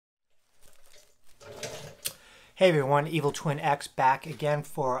Hey everyone, Evil Twin X back again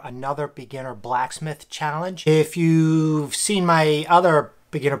for another Beginner Blacksmith challenge. If you've seen my other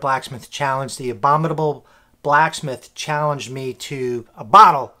Beginner Blacksmith challenge, the Abominable Blacksmith challenged me to a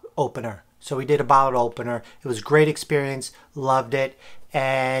bottle opener. So we did a bottle opener. It was a great experience, loved it,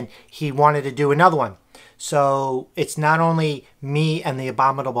 and he wanted to do another one. So it's not only me and the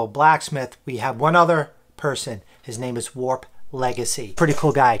Abominable Blacksmith, we have one other person. His name is Warp Legacy. Pretty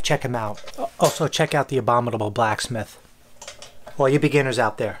cool guy. Check him out. Also check out the Abominable Blacksmith. All you beginners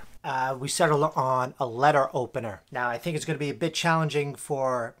out there. We settled on a letter opener. Now I think it's going to be a bit challenging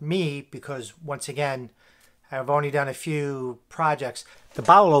for me because once again I've only done a few projects. The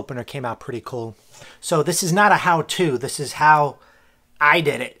bottle opener came out pretty cool. So this is not a how-to. This is how I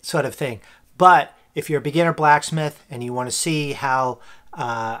did it sort of thing. But if you're a beginner blacksmith and you want to see how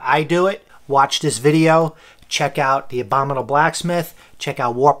I do it, watch this video. Check out the Abominable Blacksmith. Check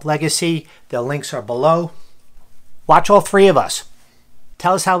out Warp Legacy. The links are below. Watch all three of us.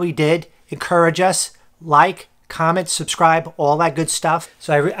 Tell us how we did. Encourage us. Like, comment, subscribe, all that good stuff.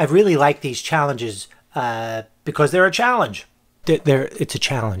 So I really like these challenges because they're a challenge. It's a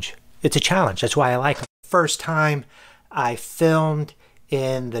challenge. It's a challenge. That's why I like them. First time I filmed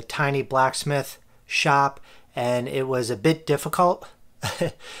in the tiny blacksmith shop, and it was a bit difficult.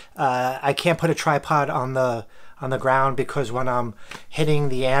 I can't put a tripod on the ground because when I'm hitting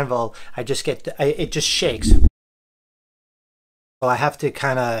the anvil, it just shakes. So I have to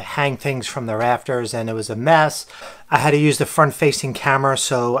kind of hang things from the rafters, and it was a mess. I had to use the front-facing camera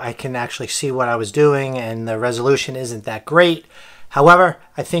so I can actually see what I was doing, and the resolution isn't that great. However,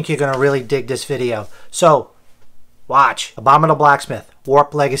 I think you're going to really dig this video. So watch Abominable Blacksmith,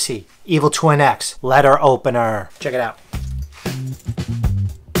 Warp Legacy, Evil Twin X, letter opener. Check it out.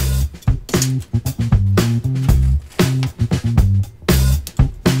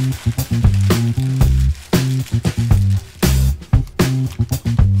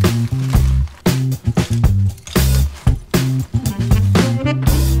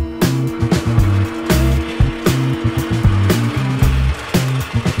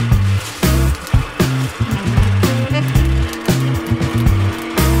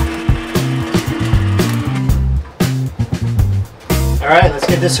 All right, let's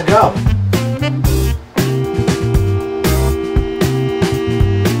give this a go.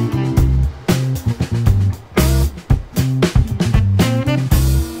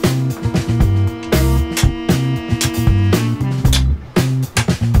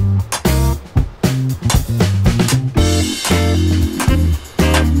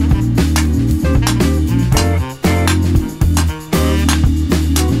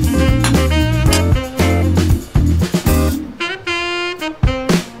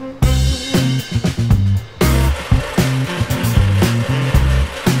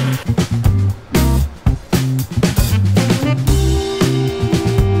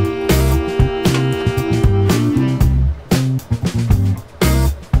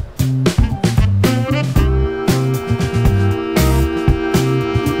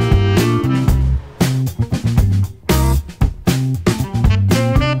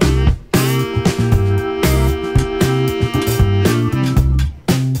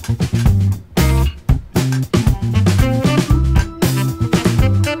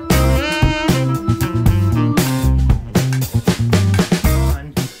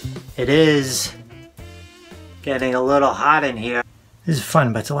 It is getting a little hot in here. This is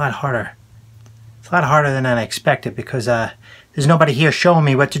fun, but it's a lot harder. It's a lot harder than I expected because there's nobody here showing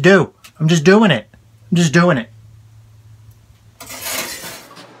me what to do. I'm just doing it. I'm just doing it.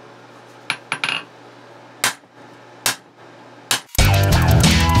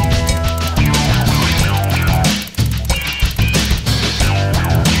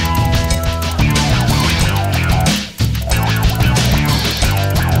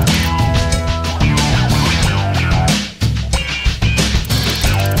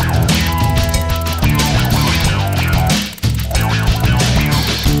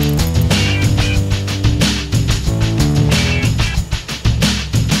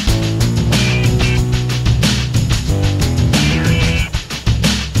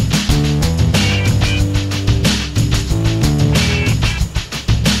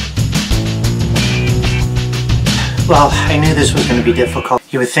 Well, I knew this was going to be difficult.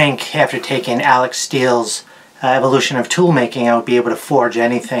 You would think after taking Alex Steele's evolution of tool making, I would be able to forge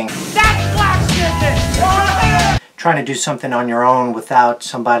anything. That's blacksmithing! Trying to do something on your own without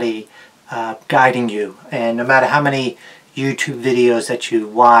somebody guiding you. And no matter how many YouTube videos that you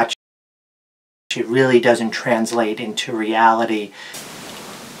watch, it really doesn't translate into reality.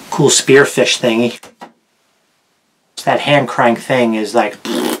 Cool spearfish thingy. That hand crank thing is like,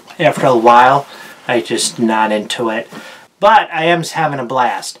 after a while, I just not into it. But I am having a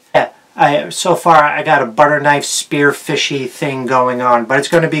blast. So far I got a butter knife spear fishy thing going on, but it's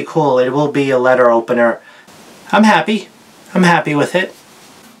going to be cool. It will be a letter opener. I'm happy. I'm happy with it.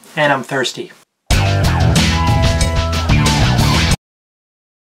 And I'm thirsty.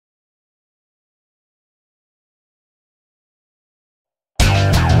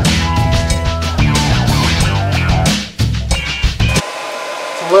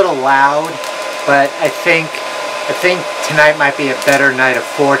 A little loud, but I think tonight might be a better night of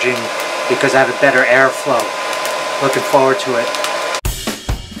forging because I have a better airflow. Looking forward to it.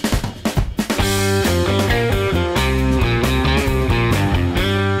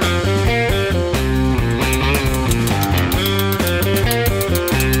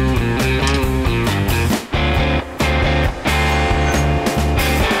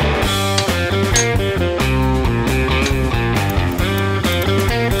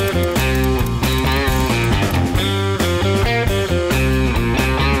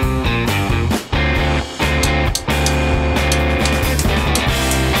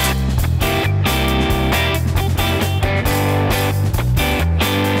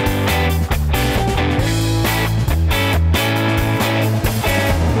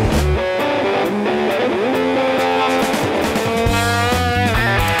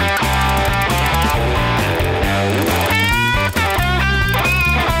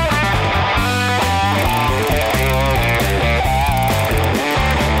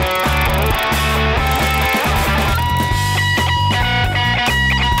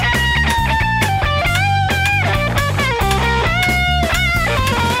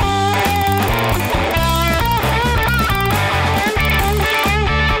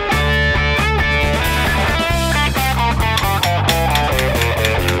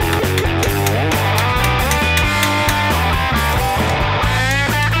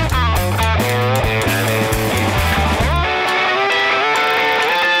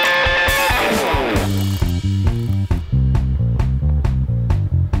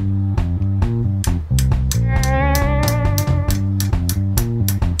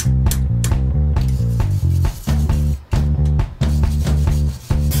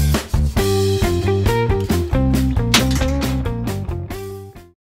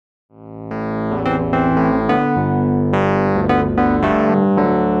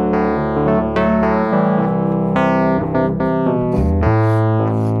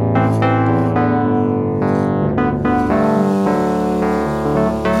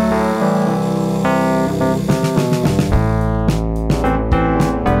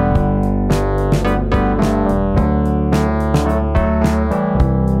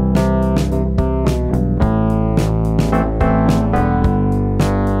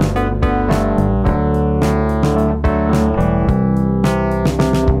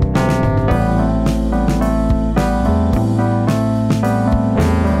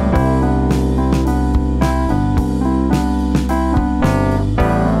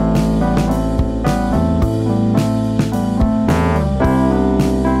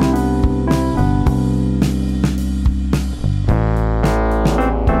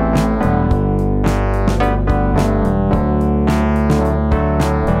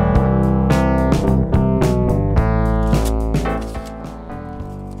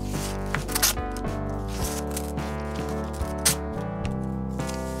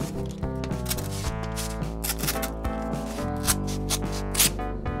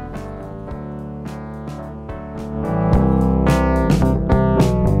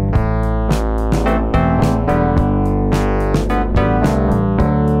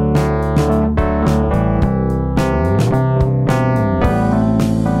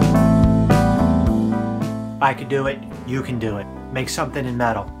 I could do it, you can do it. Make something in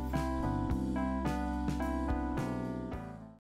metal.